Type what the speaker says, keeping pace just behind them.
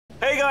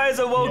Hey guys,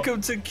 and welcome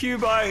to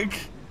Qbike.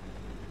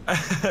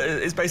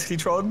 It's basically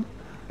Tron.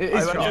 It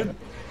is Tron.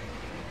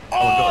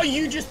 Oh,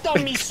 you just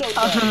done me so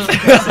bad.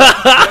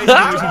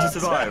 to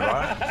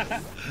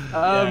survive,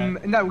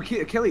 right? No, we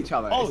kill each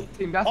other. Oh, it's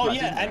team deathmatch. oh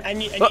yeah,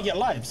 and you get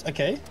lives.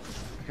 Okay.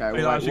 Okay.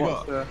 Well, What's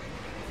got? the...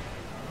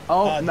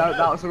 Oh no,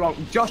 that was the wrong.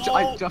 Josh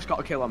got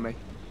a kill on me.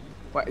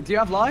 Wait, do you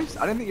have lives?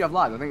 I don't think you have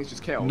lives. I think it's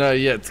just kills. No,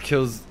 yeah, it's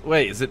kills.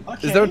 Wait, is it?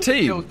 Okay. Is there a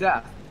team? Kills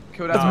death.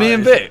 Kill death. That's me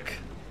and Vic.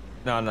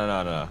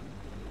 No.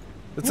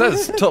 It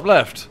says top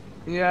left.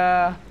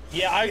 Yeah.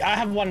 Yeah, I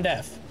have one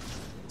death.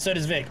 So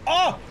does Vic.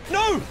 Oh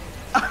no!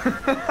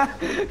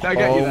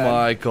 Oh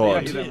my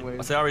god.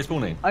 I say, are we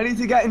spawning? I need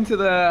to get into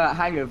the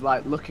hang of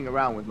like looking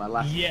around with my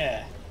left.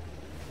 Yeah.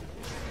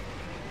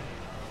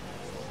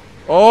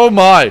 Oh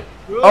my.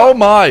 Oh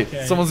my.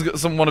 Okay.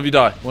 One of you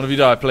die. One of you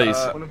die, please.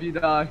 One of you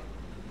die.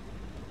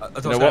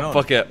 You know what?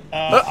 Fuck it.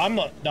 I'm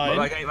not dying.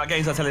 My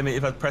game's not telling me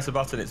if I press a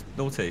button, it's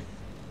naughty.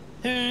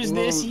 Who's Ooh,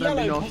 this don't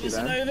be yellow naughty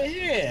person then. over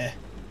here?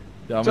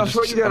 Yeah, Josh,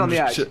 what are you doing on the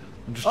edge?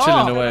 I'm just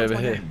chilling away over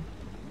here.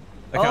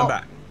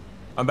 Okay,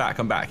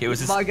 I'm back. It was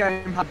just... My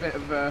game had a bit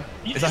of a...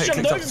 You It's like it just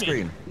clicked jumped off the over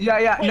me. screen.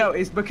 Yeah, Wait, no,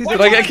 it's because... what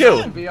Did I get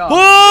killed? VR.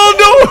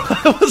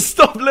 Oh no!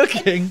 Stop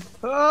looking.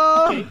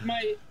 Okay,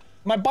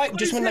 my bike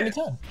just wouldn't let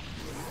me turn.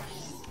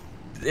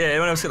 Yeah,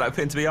 when I was like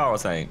put into VR or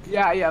something.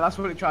 Yeah, that's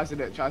what it tries to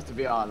do. It tries to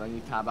VR, and then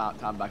you tab out,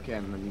 tab back in,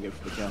 and then you go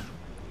for the kill.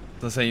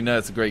 That's how you know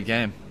it's a great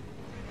game.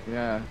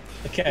 Yeah.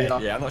 Okay.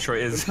 Yeah, I'm not sure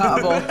it is.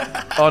 Compatible.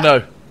 Oh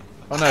no.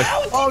 Oh no.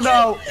 How did Oh, you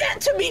no. do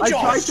that to me, I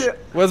tried Josh? to...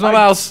 Where's my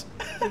mouse?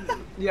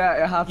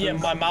 Yeah, it happens. Yeah,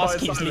 my mouse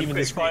Find keeps Simon, leaving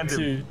the Vic, find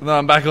screen him. too. No,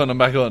 I'm back on. I'm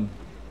back on.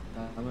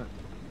 Damn it.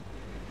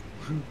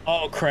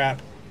 Oh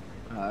crap!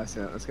 That's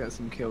it. Let's get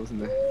some kills in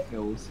the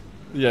hills.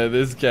 Yeah,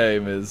 this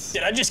game is.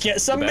 Did I just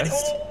get somebody?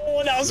 best?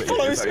 Oh, that was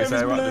close. Is that what you It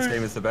say, was right? This blue.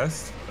 game is the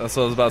best. That's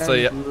what I was about to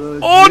say. Yeah. Oh,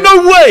 Oh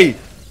no way!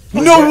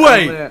 No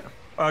way!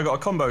 Oh, I got a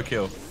combo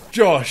kill.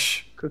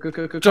 Josh.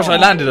 Josh, I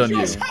landed on you.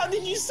 Josh, how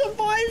did you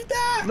survive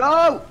that?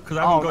 No! Because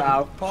I haven't Oh, got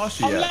no. past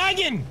you I'm yet.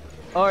 lagging.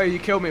 Oh, you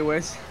killed me,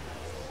 Wiz.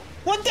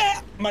 What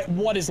the?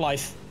 What is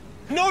life?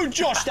 No,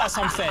 Josh, that's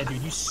unfair,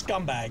 dude. You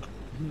scumbag.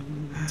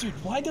 Dude,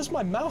 why does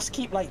my mouse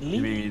keep like You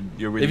leaving? mean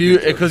you're really If you,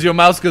 good at- because your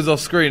mouse goes off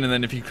screen, and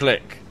then if you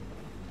click.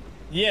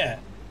 Yeah.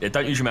 Yeah,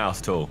 don't use your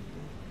mouse at all.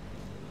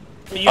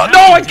 But you Oh have no!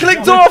 to I do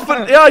clicked that. off,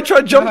 and yeah, I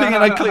tried jumping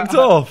and I clicked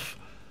off.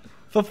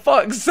 For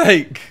fuck's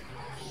sake!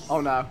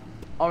 Oh no.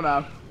 Oh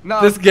no. No.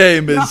 This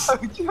game is.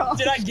 No, Josh.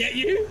 Did I get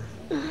you?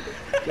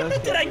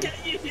 Did I get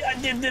you? I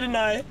did, didn't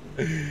I?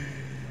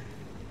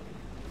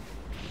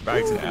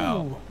 Bags it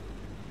out. Ooh.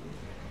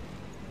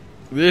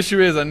 The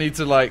issue is I need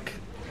to like.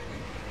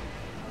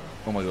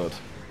 Oh my god.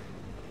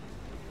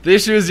 The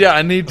issue is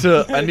I need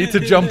to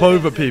jump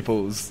over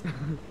people's.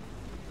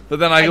 But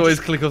then I always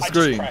click off I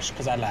screen. just crashed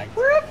because I lagged.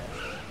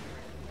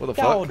 What the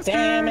God fuck?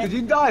 damn Did it.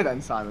 you die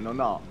then, Simon, or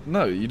not?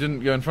 No, you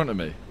didn't go in front of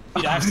me.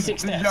 Dude, I have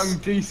 6 Young deaths.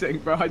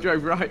 desync, bro. I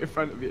drove right in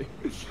front of you.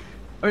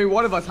 I mean,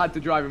 one of us had to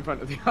drive in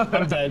front of the I'm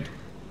other. dead.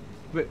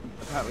 But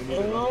apparently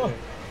neither of Oh. us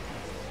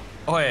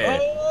Oh yeah.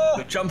 Oh.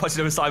 The jump I did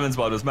over Simon's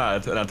one was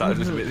mad, and I thought it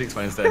was just a bit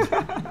explain instead.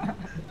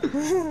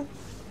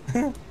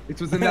 did.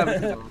 It was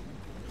inevitable.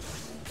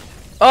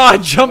 Oh, I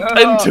jumped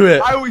into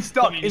it. I always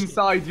stuck Let me just-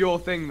 inside your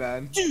thing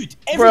then. Dude,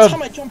 every Bruv.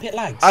 time I jump, it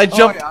lags. I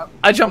jumped. yeah.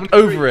 I jumped On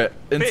the over it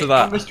into Vic,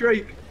 On the that.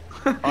 street.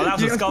 Oh, that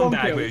was You a got spawn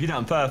scumbag kill. move. You did that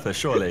on purpose,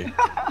 surely. You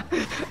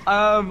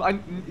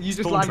just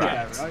Spawn landed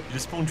trapped. there, right? You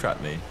just spawn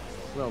trapped me.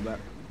 A little bit.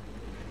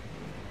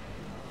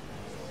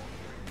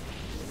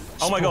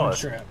 Oh my Spawn god.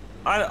 trap.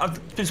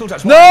 I've been spawn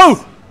trapped No!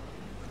 twice.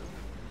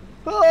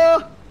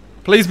 Ah!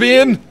 Please be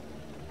in.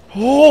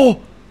 Oh.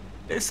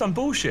 It's some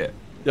bullshit.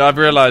 Yeah, I've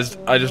realised.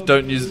 I just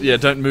don't use. Yeah,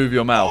 don't move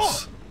your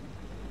mouse.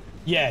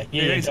 Yeah,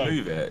 You yeah, need to don't.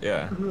 move it,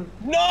 yeah.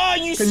 No,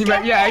 you Can you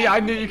make? scumbag! Yeah, I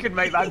knew you could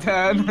make that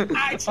turn.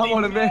 Actually I'm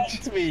on a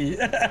bitch. blocked me.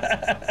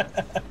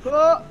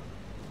 Ah!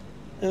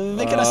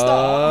 They're gonna start.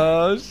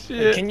 Oh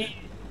shit. Can you?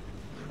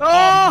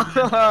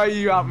 Oh!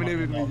 You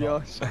outmaneuvered me,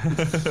 Josh.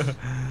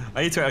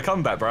 I need to make a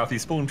comeback, bro, after you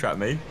spawn trapped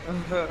me.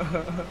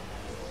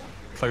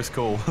 Close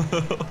call.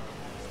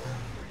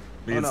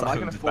 Me and no, am I Simon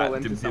gonna just fall back,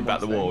 into didn't back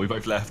the someone's wall. thing? We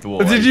both left the wall.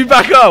 Did you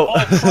back out?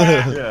 Oh,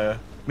 crap. Yeah.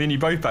 Me and you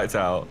both backed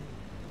out.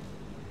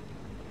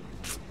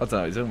 I don't know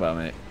what you're talking about,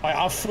 mate.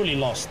 I've fully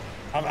lost.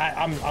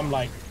 I'm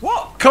like.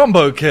 What?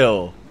 Combo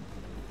kill.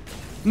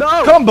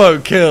 No! Combo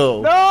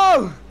kill.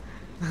 No!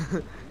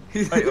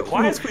 Wait,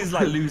 why is Quiz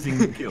like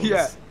losing kills?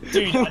 Yeah.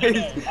 Dude, I don't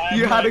know. I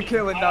You have had no a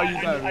kill and now idea.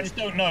 you don't. I just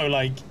don't know.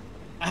 Like,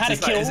 I had a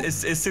It's, like, kill.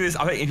 it's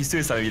suicide. I think if you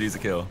suicide, you lose a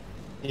kill.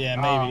 Yeah,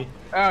 maybe.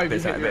 Oh, you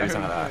Bit hit like me.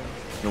 that.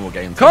 Normal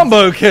games.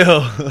 Combo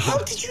kill. How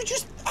did you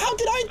just? How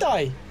did I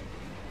die?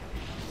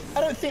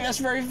 I don't think that's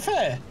very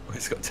fair.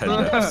 It's got 10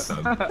 deaths.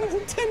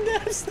 10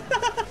 deaths.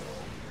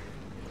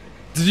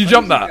 Did you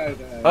jump that? go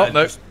there? Oh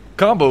no.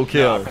 Combo No, I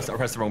kill.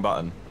 pressed the wrong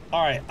button.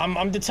 All right,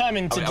 I'm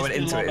determined to I just went do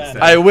a into lot it better.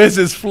 instead. Hey, Wiz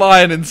is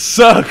flying in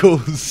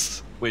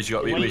circles. Wiz, you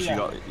got, What Wiz, do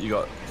you you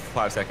got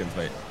 5 seconds,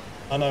 mate.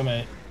 I know,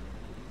 mate.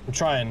 I'm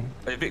trying.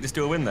 Hey, Vic, just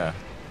do a win there.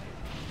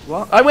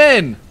 What? I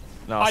win.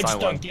 No, I Simon just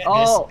won. don't get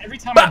Oh. this. Every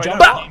time I jump,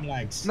 bah. the game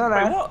lags. No,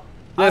 Wait, no. what?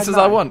 Yeah, it says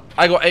I won.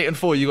 I got 8 and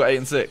 4. You got 8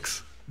 and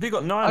 6. You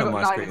got 9 I on got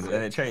my 9 screen, and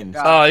and it 6. changed.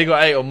 Yeah. Oh, you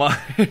got 8 on mine.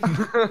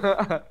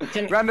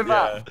 Random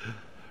Yeah. map.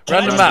 Can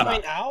Random I map. just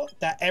point out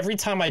that every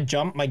time I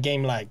jump, my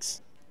game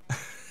lags.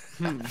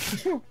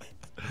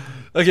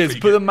 Okay, so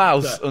put the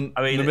mouse on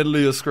I mean, in the middle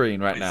of your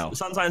screen right now.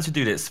 Sometimes we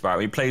do this, right?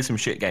 We play some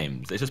shit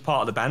games. It's just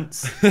part of the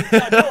bants.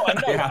 I know.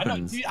 It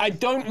happens. I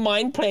don't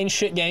mind playing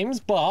shit games,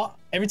 but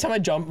every time I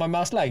jump, my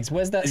mouse lags.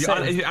 Where's that If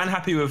setting? you're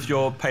unhappy with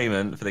your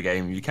payment for the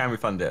game, you can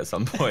refund it at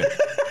some point.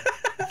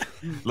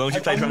 As long as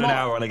you play for I'm an not-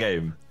 hour on a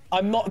game.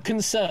 I'm not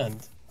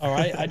concerned. All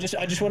right. I just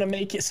want to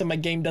make it so my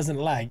game doesn't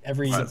lag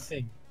every Right.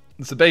 thing.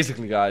 So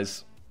basically,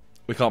 guys,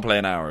 we can't play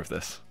an hour of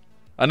this.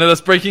 I know that's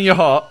breaking your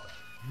heart.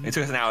 It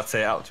took us an hour to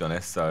set it up, to be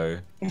honest, so...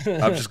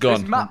 I've just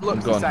gone. This map I'm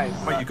looks the gone.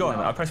 same. Wait, you've gone.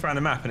 I pressed around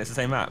the map and it's the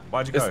same map.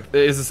 Why'd you go? It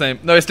is the same.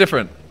 No, it's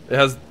different. It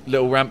has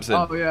little ramps in.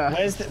 Oh yeah.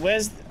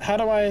 How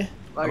do I?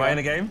 Am I in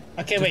a game?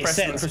 Okay, Just wait, press,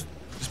 settings.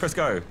 just press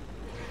go.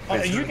 Oh,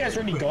 are you guys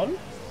already gone?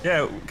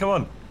 Yeah, come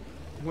on.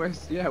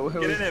 Where's yeah? Get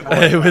in it,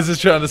 Hey, boy. Wiz is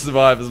trying to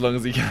survive as long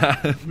as he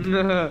can.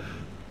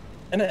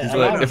 And He's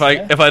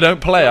like, if I don't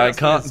play, I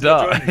can't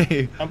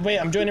die.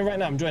 I'm joining right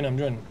now. I'm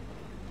joining.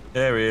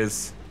 There he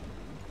is.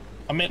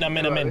 I'm in.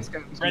 This game's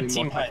gonna Red be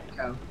team more height.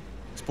 technical.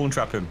 Spawn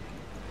trap him.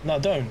 No,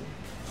 don't.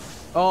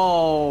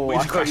 Oh, We I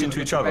just thought crash you into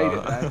would've each other. made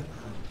it there.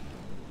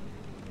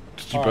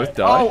 Did you Alright. both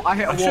die? Oh, I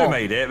hit a I wall. should have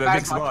made it, but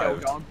There's Vic my kill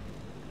survived. gone.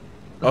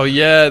 Oh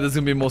yeah, there's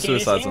gonna be more This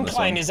suicides on this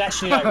incline one. is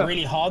actually like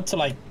really hard to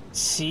like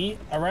see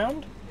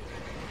around.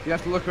 You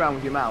have to look around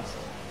with your mouse.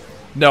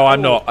 No,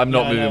 I'm not. I'm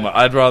not No, moving. no.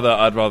 I'd rather not.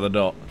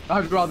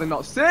 I'd rather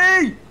not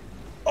see.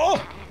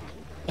 Oh.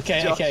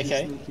 Okay. Josh, you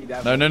Okay. sneaky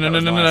devil. No, no, no, That no,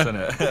 was no, nice, no.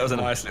 wasn't it? That was a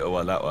nice little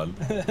one, that one.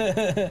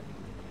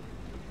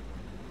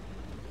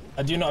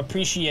 I do not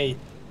appreciate.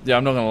 Yeah,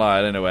 I'm not gonna lie.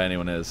 I don't know where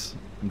anyone is.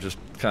 I'm just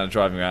kind of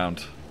driving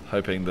around,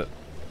 hoping that.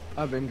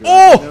 I've been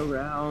Oh! driving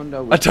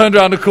around. I turned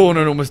around a corner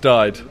and almost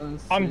died.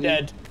 I'm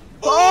dead.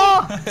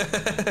 Oh!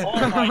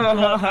 Oh my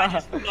god! I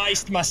just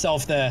niced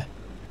myself there.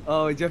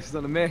 Oh, Josh is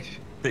on a mish.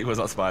 Vic was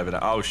not surviving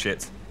that. Oh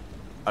shit.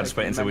 I just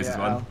went into the wizard's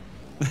Maybe one.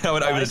 I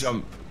went over the Nice.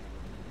 jump.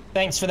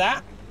 Thanks for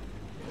that.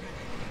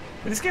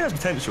 But this game has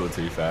potential,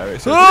 to be fair.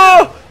 It's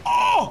Oh!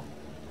 Oh.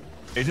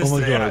 It's just Oh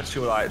my the God.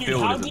 actual like Dude,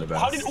 build how isn't the did,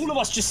 best. how did all of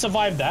us just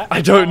survive that?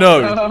 I don't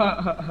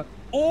know.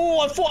 Oh,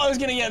 I thought I was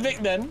gonna get Vic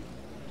then.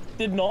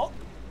 Did not.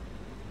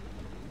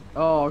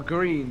 Oh,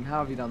 green. How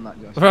have you done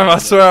that, Josh? I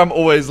swear I'm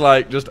always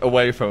like just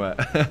away from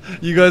it.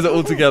 You guys are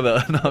all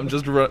together and I'm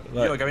just You gotta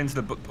like, go into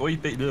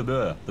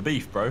the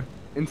beef, bro.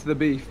 Into the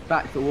beef.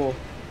 Back the wall.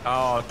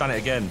 Oh, I've done it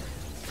again.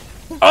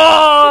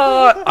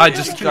 oh! I You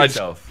just, killed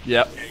yourself.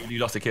 Yep. You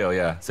lost a kill,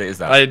 yeah. So it is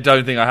that. I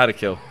don't think I had a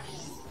kill.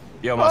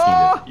 Yeah, I'm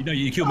asking you. You know,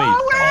 you killed me.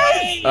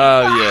 Hey,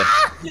 Oh yeah.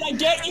 did I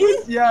get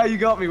you? Yeah, you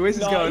got me. Wiz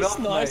is going Nice, off,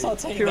 nice, mate. I'll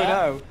take 2-0.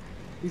 that.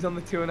 He's on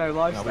the 2-0 No,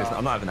 lifestyle.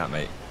 I'm not having that,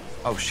 mate.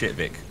 Oh shit,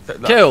 Vic.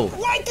 Kill.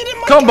 Why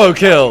didn't my Combo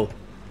kill.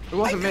 It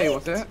wasn't me,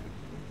 was it?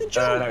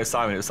 No, it was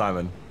Simon. It was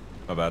Simon.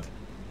 My bad.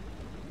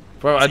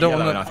 Bro, I don't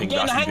Yellow, want and I to. think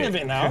I'm getting the that's hang of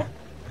Vic. it now.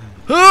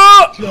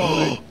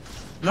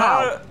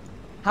 No.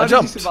 How did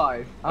jumped. you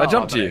survive? I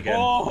jumped I've done it you. again.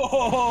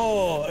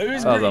 Oh,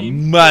 who's That was a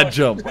green? mad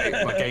jump.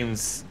 My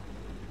game's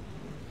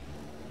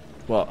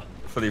What?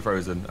 fully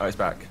frozen. Oh, it's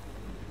back.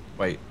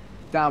 Wait.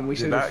 Damn, we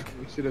Is it should have. back?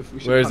 We should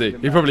have. Where is he?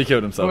 He probably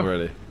killed himself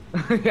already.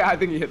 Yeah, I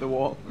think he hit the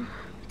wall.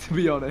 To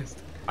be honest.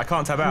 I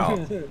can't tab out.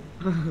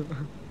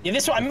 Yeah,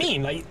 that's what I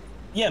mean. Like,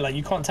 yeah, like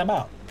you can't tab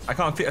out. I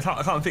can't fix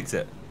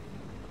it.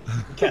 You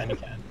can, you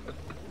can.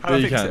 How do Yeah, I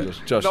you fix can,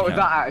 it? Josh. Not You with can.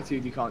 that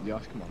attitude, you can't,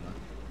 Josh. Come on, man.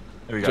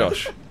 There we go.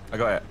 Josh. I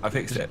got it. I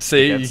fixed it.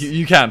 See, Yes.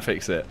 you can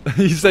fix it.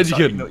 You said you Suck-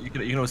 couldn't. You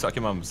can always suck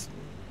your mums.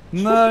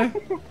 No.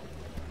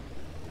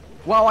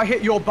 Wow, I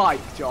hit your bike,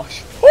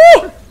 Josh.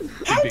 Woo!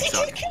 How big did you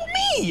suck. kill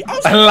me? I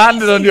was I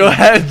landed on your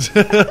head.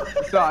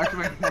 So I can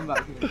make a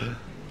comeback.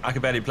 I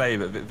can barely play,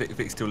 but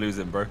Vic's still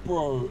losing, bro.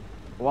 Bro.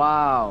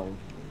 Wow.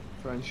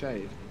 Throwing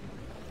shade.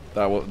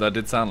 that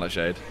did sound like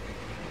shade.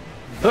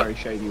 Very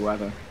shady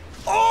weather.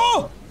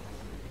 Oh!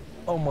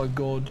 Oh my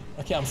god.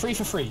 Okay, I'm 3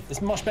 for 3.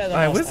 It's much better than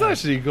Hey, last Wiz time.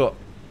 actually got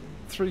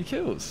 3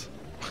 kills.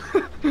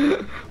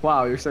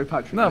 Wow, you're so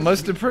patriotic. No,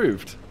 most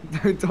improved.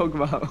 Don't talk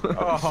about.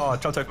 Oh, trying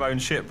to talk my own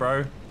shit,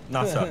 bro.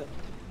 Nutter.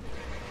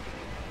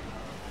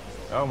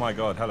 Oh my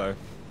god, hello.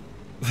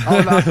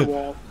 Oh, that's a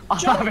wall. I'm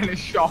having a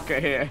shocker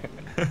here.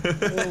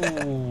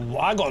 Ooh,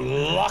 I got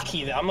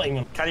lucky there. I'm not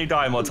even. Can you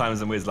die more times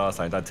than Wiz last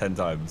time? I died 10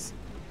 times.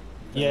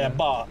 Yeah,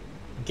 but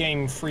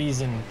game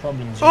freezing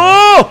problems. You know?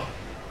 Oh!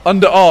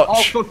 Under Oh,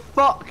 arch. for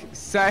fuck's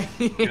sake.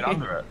 Get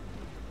under it.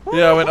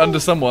 Yeah, I went under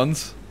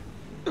someone's.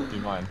 Do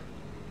mine.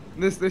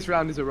 This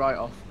round is a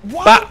write-off.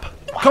 What? Bap!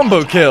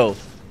 Combo kill.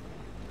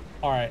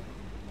 Alright.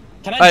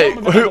 Can I Hey,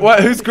 jump with a double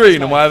who's jump?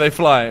 green and why are they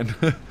flying?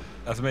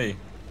 That's me.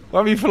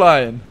 Why are you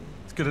flying?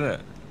 It's good, isn't it?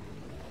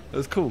 It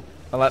was cool.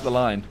 I like the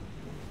line.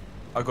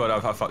 Oh god,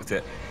 I fucked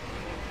it.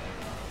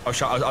 I was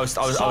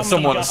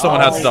Someone just-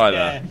 had to oh, die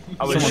yeah. there.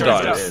 I was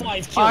Someone died. showboating.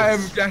 5 kills. I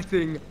am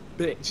getting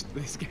bitched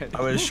this game.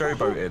 I was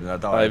showboating and I Hey,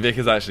 died. Vic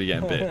is actually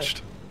getting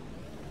bitched.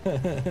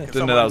 Didn't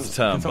know that was a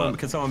term, but...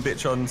 Can someone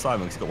bitch on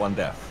Simon because he's got one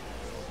death?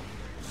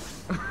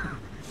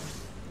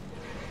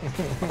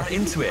 Right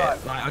into it.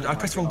 Like, I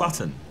pressed the wrong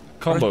button.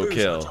 Combo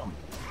kill.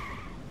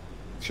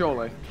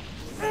 Surely.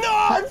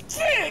 No,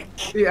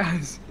 Vic!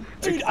 Yes.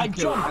 Dude, I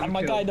jumped and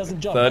my guy doesn't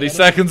jump. 30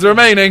 seconds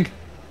remaining.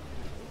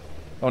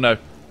 Oh no.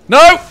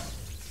 No!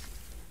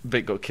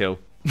 Vic got killed.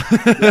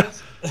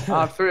 Yes. I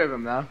have 3 of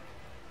them now.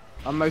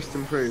 I'm most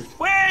improved.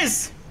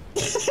 Whiz!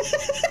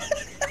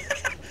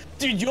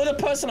 Dude, you're the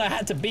person I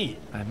had to beat.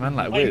 Hey, man,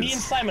 like Like, me Wiz.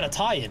 and Simon are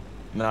tying.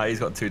 No, he's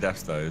got 2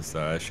 deaths though, so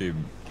I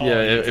assume.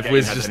 Yeah, if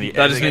Wiz just...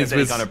 That just means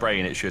Wiz Wiz... kind of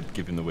brain, it should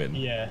give him the win.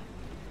 Yeah.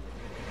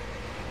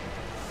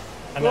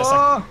 Unless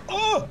I...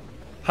 Oh!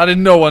 How did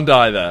no one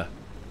die there?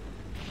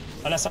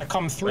 Unless I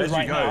come through Where did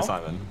right you go, now.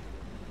 Simon?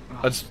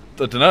 I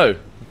don't know.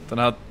 Don't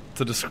know how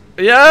to describe...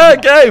 Yeah,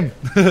 game!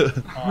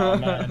 Oh,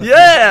 man.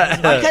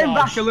 Yeah! I came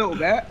back a little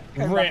bit.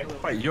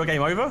 Rip. Wait, your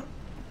game over?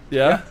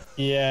 Yeah?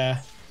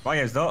 Yeah. My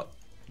game's not.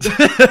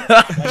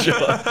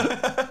 Sure.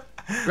 My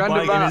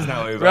Random game is map.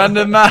 now over.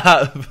 Random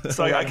map.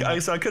 So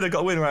I could have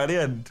got a win right at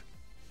the end.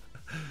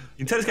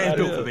 You can tell this game's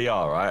built for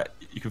VR, right?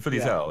 You can fully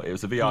tell. It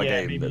was a VR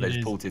game that they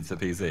just ported to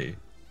PC.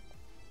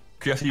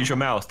 Because you have to use your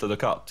mouse to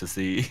look up to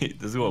see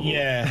the scoreboard.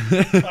 Yeah.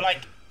 But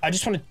like, I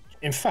just want to...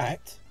 In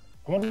fact...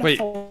 I wonder Wait,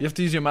 if I you have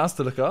to use your mouse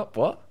to look up?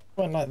 What?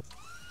 want, like,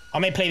 I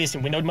may play this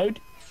in windowed mode,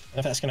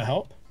 if that's going to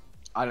help.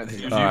 I don't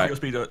think Use so.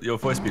 Alright. your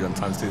voice speed on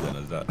times 2 then,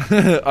 is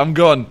that? I'm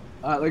gone.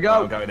 Alright, I'm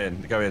go. going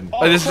in, go in.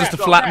 Oh, this is just a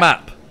crap, flat crap.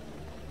 map.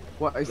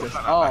 What is this?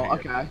 back Oh, here.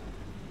 okay.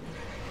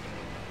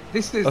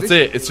 This is. That's this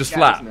it, is it's just yeah,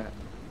 flat. isn't it?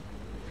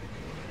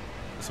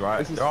 That's right.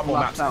 This is There are more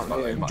flat maps. out by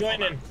the way, here. Mike.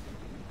 Join in.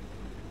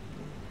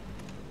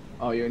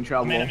 Oh, you're in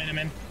trouble. I'm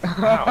in.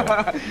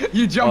 How?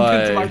 You jumped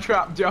into my Oi.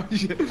 trap,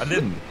 Josh. I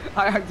didn't.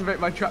 I activate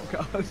my trap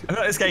card. I feel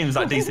like this game's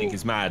like desync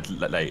is mad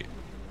late.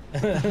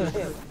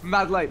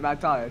 Mad late, mad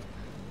tired.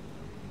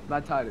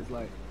 Mad tired is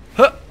late.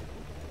 Huh.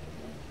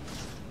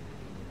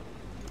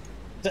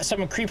 Is that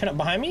someone creeping up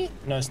behind me?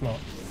 No, it's not.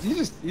 You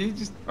just.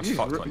 I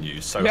fucked on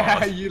you so Yeah,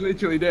 hard. you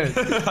literally did.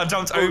 I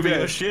jumped over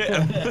your shit.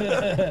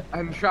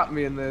 And trapped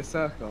me in the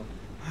circle.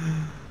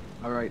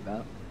 I rate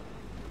that.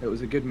 It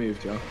was a good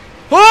move, Joe.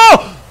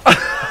 Oh!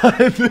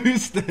 I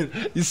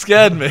boosted. You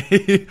scared me.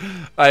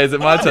 Hey, is it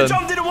my The turn?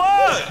 jump didn't work!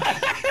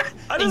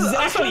 I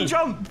Exactly. didn't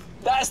jump.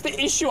 That's the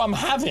issue I'm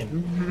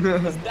having.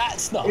 Is that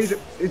stuff.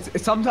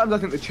 It's sometimes I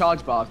think the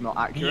charge bar is not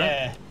accurate.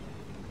 Yeah.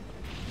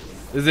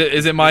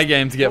 Is it my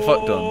game to get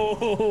fucked on?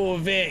 Oh,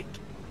 Vic.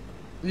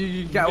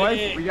 You get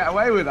away. We get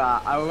away with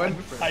that. I went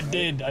for it. I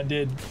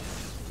did.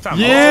 Fam,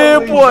 Yeah,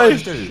 what boy.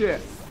 did I do?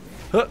 Shit.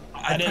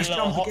 I did a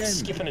little hop,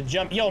 skip, and a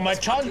jump. Yo, my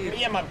charge.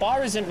 Yeah, my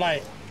bar isn't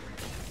like.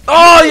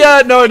 Oh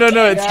yeah, no,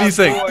 it's Yeah,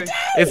 desync. boy.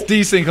 It's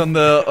desync on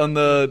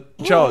the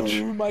charge.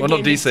 Ooh, my Well, not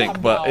game just desync,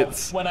 tabbed but out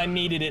it's. when I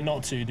needed it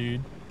not to,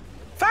 dude.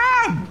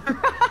 Fam!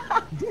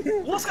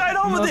 What's going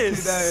on with Not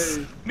this?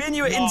 today. Me and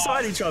you are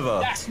inside each other.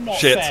 That's not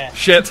Shit, fair.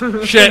 shit.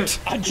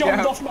 I jumped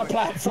Yeah. off my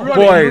platform.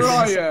 Boys.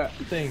 Riot.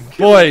 Thing.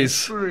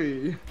 Boys,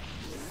 Free.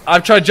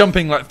 I've tried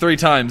jumping like 3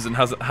 times and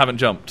haven't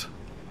jumped.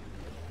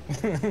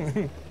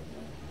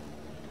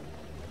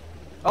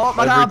 Oh,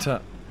 my Every tab.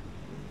 time.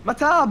 My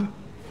tab.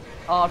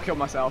 Oh, I've killed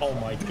myself. Oh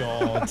my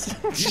god.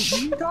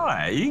 You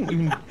die.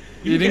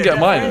 You didn't get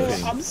mine.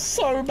 anything. I'm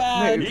so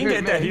bad. You didn't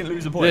get dead. You didn't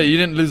lose a point. Yeah, you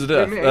didn't lose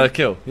a Me. death.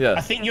 Kill. I Yeah.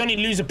 think you only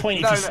lose a point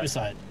if No, you no.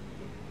 suicide.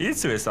 You did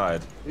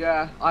suicide.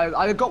 Yeah,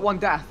 I got one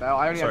death though.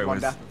 I only Sorry, had one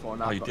Wiz. death before.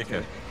 Now Oh, I've you got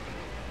dickhead.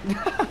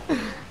 two.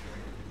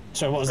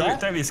 So what was Don't, that?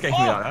 don't be escaping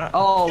me like that.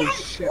 Oh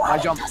shit! My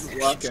jump isn't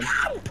working.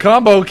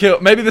 Combo kill.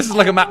 Maybe this is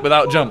like a map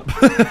without jump.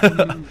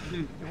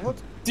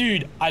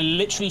 Dude, I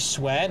literally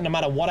swear, no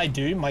matter what I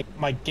do, my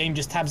game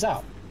just tabs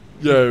out.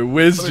 Yo,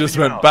 Wiz Stop just moving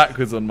your went mouse.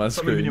 backwards on my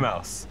Stop moving your screen.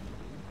 mouse.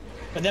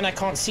 But then I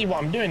can't see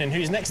what I'm doing and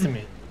who's next to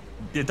me.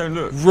 Yeah, don't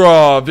look.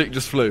 Raw, Vic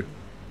just flew.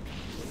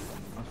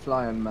 I'm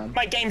flying, man.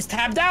 My game's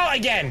tabbed out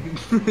again!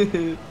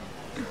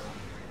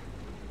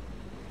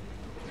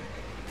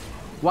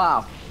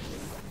 Wow.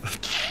 I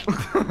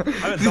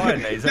haven't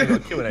died, mate. He's only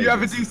got a kill in You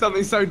ever ages. do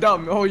something so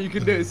dumb, all you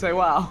can do is say,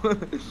 "Wow."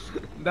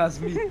 That's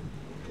me.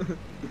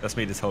 That's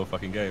me this whole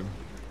fucking game.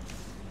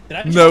 Did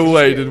I just No fucking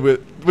way shoot?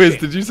 did Wiz,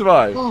 did you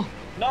survive? Oh,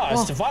 No, I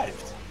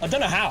survived. I don't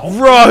know how.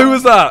 Raw, who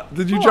was that?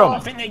 Did you I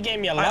jump? think they gave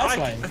me a I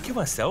lifeline. killed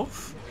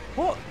myself?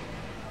 What?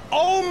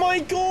 Oh my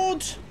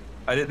god!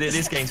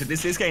 This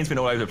game's been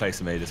all over the place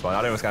for me, this one. I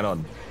don't know what's going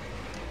on.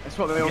 that's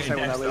what they all say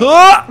when they lose.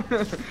 Ah!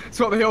 That's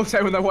what they all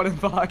say when they're 1 in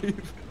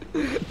 5.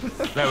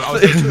 No,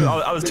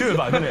 I was 2 and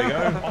 5 a minute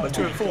ago. I was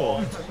 2 and 4.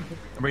 I'll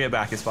bring it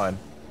back, it's fine.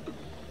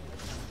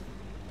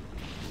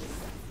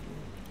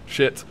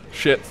 Shit.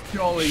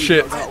 Surely you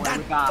Shit. got away For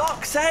with that.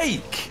 fuck's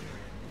sake!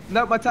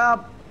 Nope, my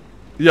tab.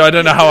 Yeah, I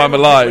don't know how I'm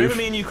Whenever alive.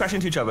 me and you crash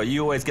into each other,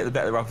 you always get the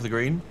better of the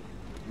green.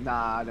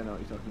 Nah, I don't know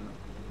what you're talking about.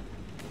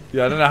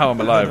 Yeah, I don't know how I'm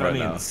alive That's what right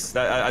that now. means.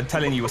 I'm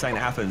telling you something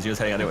that happens, you're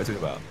saying I know what to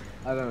talk about.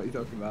 I don't know what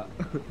you're talking about.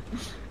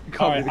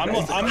 Can't Alright, be the I'm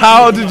case. not. I'm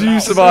How not did doing you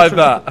that. survive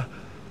that?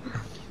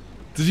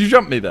 Did you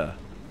jump me there?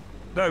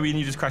 No, me and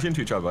you just crash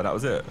into each other, that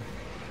was it.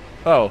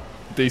 Oh.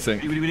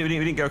 Desync. We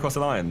didn't go across the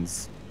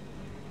lines.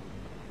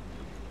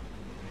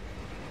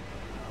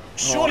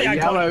 Surely I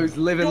got Yellow's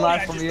you. living Surely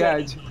life I on just the got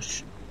edge.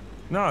 you.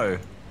 No.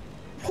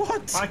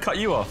 What? I cut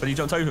you off and you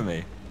jumped over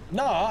me.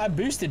 No, I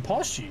boosted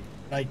past you.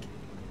 Like,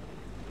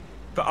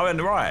 But I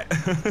went right.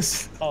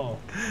 oh.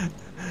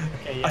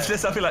 Okay, yeah. I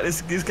feel like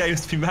this game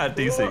has been mad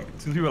decent.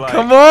 People are like,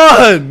 Come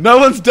on! No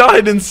one's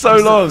died in so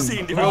long. I've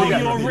seen different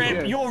Oh,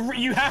 things.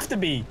 you have to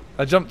be.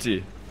 I jumped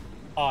you.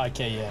 Oh,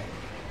 okay, yeah.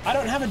 I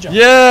don't have a jump.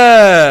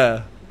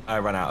 Yeah! I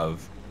ran out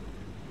of.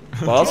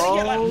 Bars? You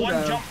get like Oh, one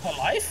no. jump per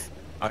life?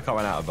 I can't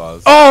run out of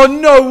bars. Oh,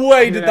 no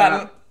way did Yeah.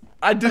 that...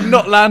 I did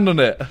not land on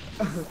it.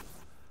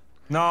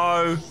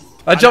 No.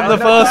 I jumped the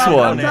first landed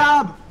one. on it.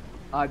 Dab!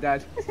 I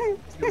dead.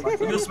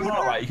 You're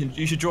smart, right?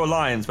 You should draw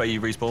lines where you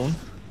respawn.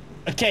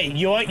 Okay,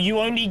 you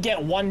only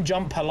get one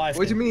jump per life.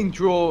 What do you then. mean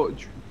draw?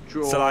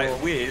 So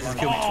like, Wiz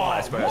killed me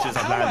twice, but as soon as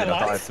I've How am I landed, I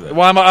died alive? to it.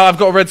 Why am I... I've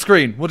got a red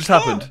screen. What just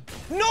happened?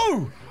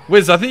 No!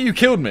 Wiz, I think you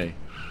killed me.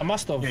 I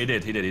must have. Yeah, he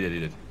did. Yeah, I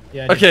did.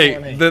 Okay,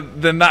 Follow me.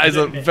 then that is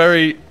a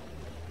very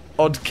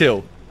odd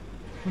kill.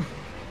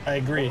 I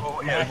agree.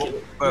 Yeah,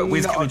 but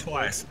Wiz killed me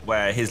twice,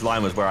 where his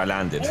line was where I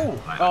landed.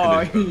 Oh.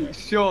 Oh,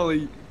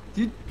 surely.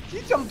 Did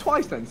you jump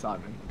twice then,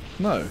 Simon?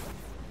 No.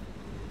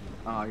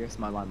 Oh, I guess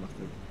my line must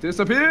have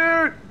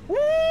disappeared.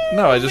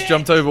 No, I just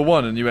jumped over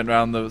one and you went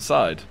round the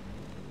side.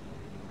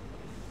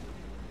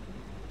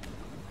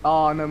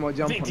 Oh, no more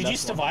jump. Did on you that one.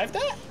 survive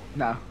that?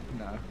 No.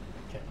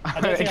 Okay.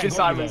 I don't think It's I just got you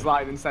Simon's there.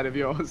 line instead of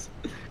yours.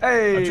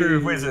 Hey. I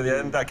drew Wiz at the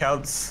end. That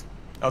counts.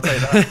 I'll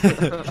take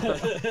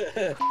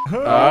that.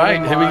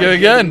 Alright, here we go My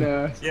again.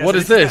 goodness. Yeah, What so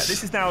is this?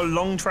 This is now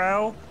long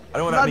trail. I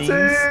don't know what that That's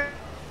means. it.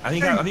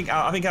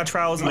 I think our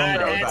trail's Mad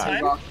longer air at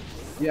that. time.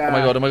 Yeah. Oh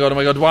my god, oh my god, oh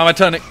my god, why am I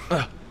turning?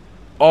 Ugh.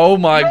 Oh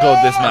my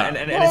god, this map.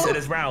 And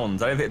it's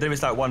rounds. I don't think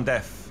it's like one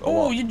death or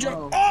Oh, what. you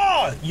jump.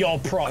 Oh, your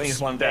props. I think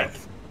it's one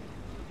death.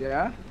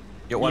 Yeah.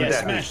 You got one Yeah,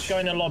 death. smash. Go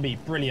in the lobby.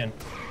 Brilliant.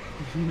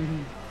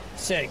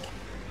 Sick.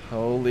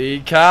 Holy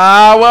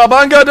cow, well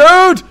bunga,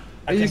 dude!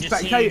 I Are you can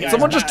just see you spectating? guys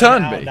Someone just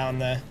battling turned out me. down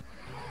there.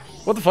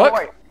 What the Oh, fuck?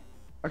 wait.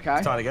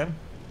 Okay. Start again.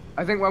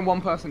 I think when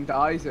one person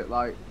dies, it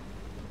like.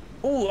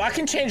 Oh, I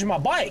can change my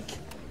bike.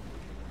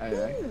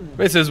 Anyway,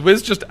 Wait, so is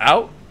Wiz just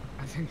out?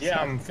 I think Yeah,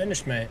 so. I'm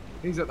finished, mate.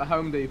 He's at the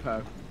Home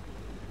Depot.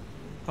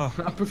 Oh.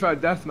 I prefer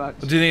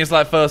deathmatch. Or do you think it's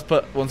like first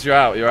put once you're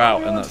out,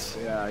 and that's...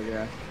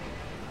 Yeah.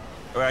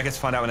 Well, I guess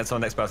find out when it's on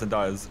the next person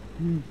dies.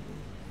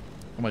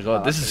 Oh my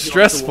god, this is that's the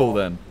stressful wall.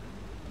 then.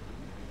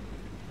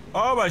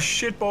 Oh my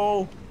shit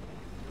ball!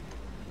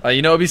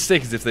 You know what'd be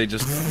sick is if they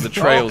just, the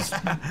trails...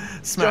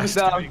 Smashed.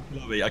 down.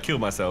 Lobby. I killed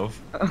myself.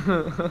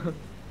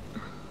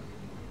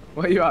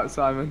 Where are you at,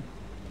 Simon?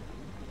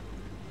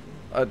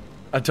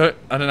 I don't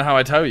know how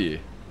I tell you.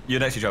 You're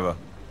next to each other.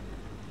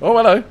 Oh,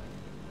 hello.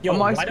 Yo, On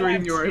my why do I screen,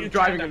 have you're two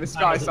driving in the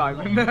sky, countdowns at the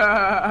Simon. moment?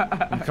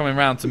 I'm coming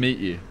round to meet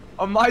you.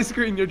 On my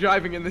screen, you're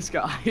driving in the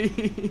sky.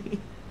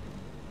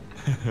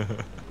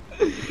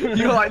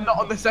 You're like not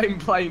on the same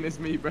plane as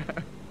me, bro.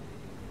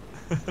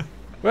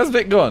 Where's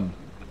Vic gone?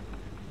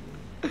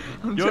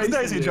 I'm You're chasing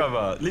next to each you.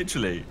 other,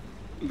 literally.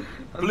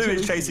 I'm Blue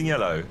is chasing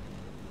yellow.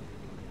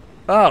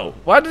 Oh,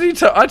 why did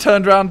he I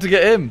turned round to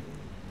get him.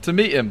 To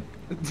meet him.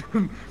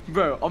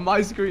 Bro, on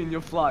my screen,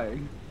 you're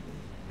flying.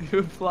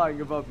 You're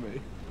flying above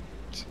me.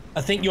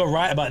 I think you're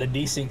right about the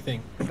desync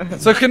thing.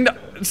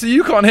 So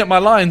you can't hit my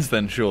lines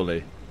then,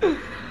 surely?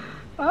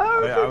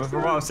 Oh, Yeah,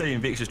 from what I'm seeing,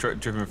 Vic's just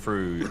driven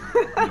through.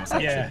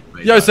 Yeah.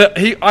 Yo, so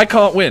I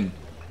can't win.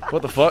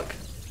 What the fuck?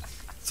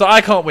 So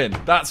I can't win.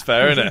 That's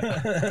fair, isn't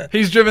it?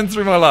 He's driven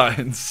through my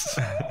lines.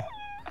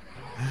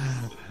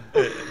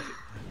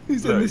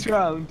 Who's in this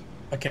round?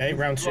 Okay,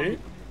 round 2.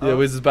 Yeah,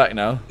 Wiz is back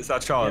now. It's our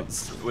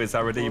chance. It's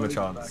our redeemer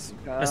chance.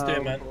 Let's do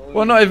it, man.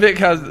 Well, not if Vic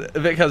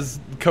has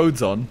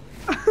codes on.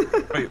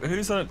 Wait,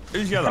 who's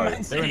yellow?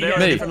 They're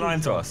on a Me. different line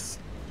to us.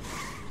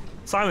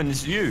 Simon,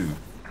 it's you.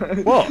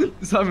 What?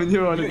 Simon,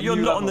 you're on a You're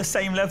new not level. on the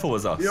same level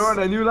as us. You're on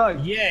a new line.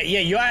 Yeah,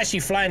 you're actually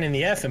flying in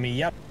the air for me.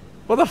 Yep.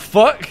 What the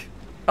fuck?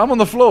 I'm on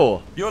the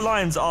floor. Your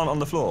lines aren't on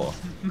the floor.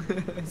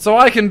 So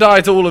I can die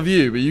to all of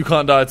you, but you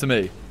can't die to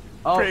me.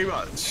 Oh, Pretty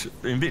much.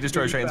 I mean, Vic just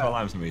drove straight into my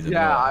line for some reason.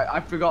 yeah, I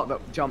forgot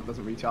that jump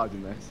doesn't recharge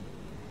in this.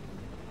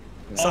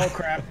 Oh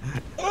crap.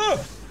 Ugh.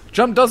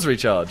 Jump does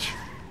recharge.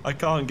 I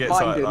can't get Mine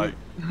Simon. didn't. Like,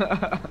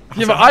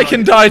 Yeah, but I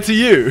can die to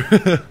you.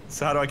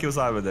 so how do I kill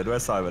Simon then?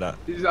 Where's Simon at?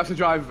 You just have to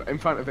drive in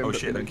front of him. Oh but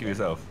shit! Don't kill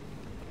yourself.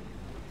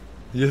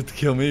 You have to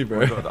kill me,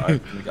 bro. Oh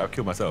God, I've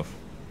killed myself.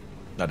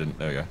 No, I didn't.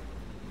 There we go.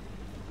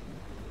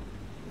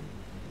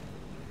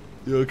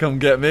 You'll come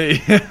get me.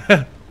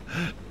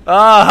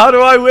 How do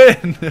I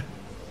win?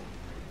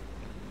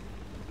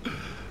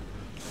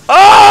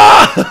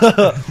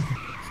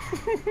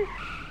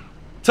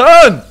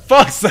 Turn!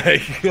 Fuck's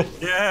sake!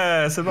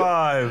 Yeah,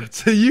 survived.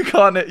 So you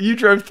can't. You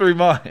drove through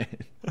mine.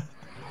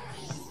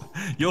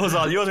 Yours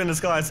are in the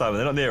sky, Simon.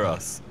 They're not near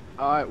us.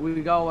 Alright, we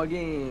go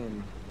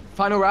again.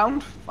 Final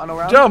round? Final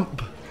round?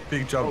 Jump!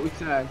 Big What we jump.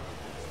 saying?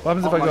 What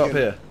happens if Oh I my go up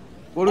goodness. here?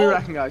 What do we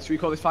reckon, guys? Should we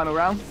call this final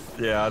round?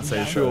 Yeah, I'd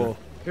say Sure.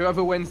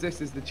 Whoever wins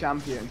this is the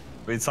champion.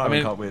 I mean,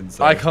 Simon can't win.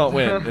 So. I can't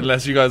win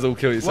unless you guys all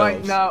kill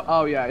yourselves. Wait, no.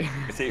 Oh, yeah.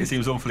 It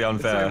seems awfully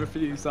unfair. It's over for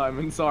you,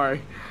 Simon.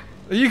 Sorry.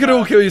 You could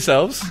all kill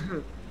yourselves.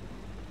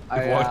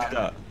 I Watch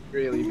that.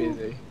 really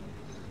busy.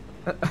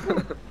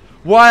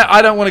 Why?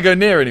 I don't want to go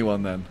near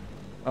anyone then.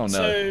 Oh no.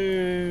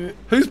 So...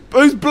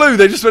 Who's blue?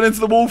 They just went into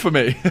the wall for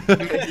me.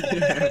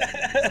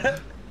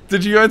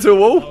 Did you go into a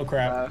wall? Oh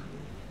crap.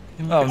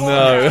 Oh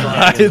no.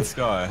 It's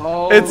sky.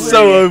 It's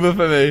so over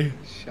for me.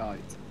 Shite.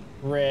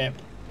 Rip.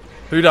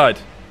 Who died?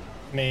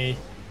 Me.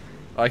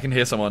 I can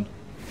hear someone.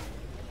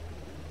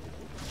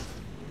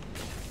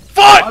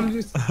 Fuck! I'm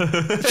just...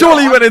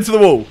 Surely you went into the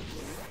wall.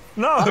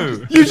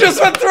 No! You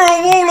just went through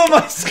a wall on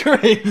my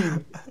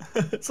screen.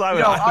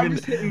 Simon, No, I'm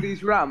just hitting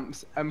these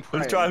ramps and I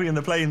praying. was driving in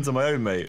the planes on my own, mate.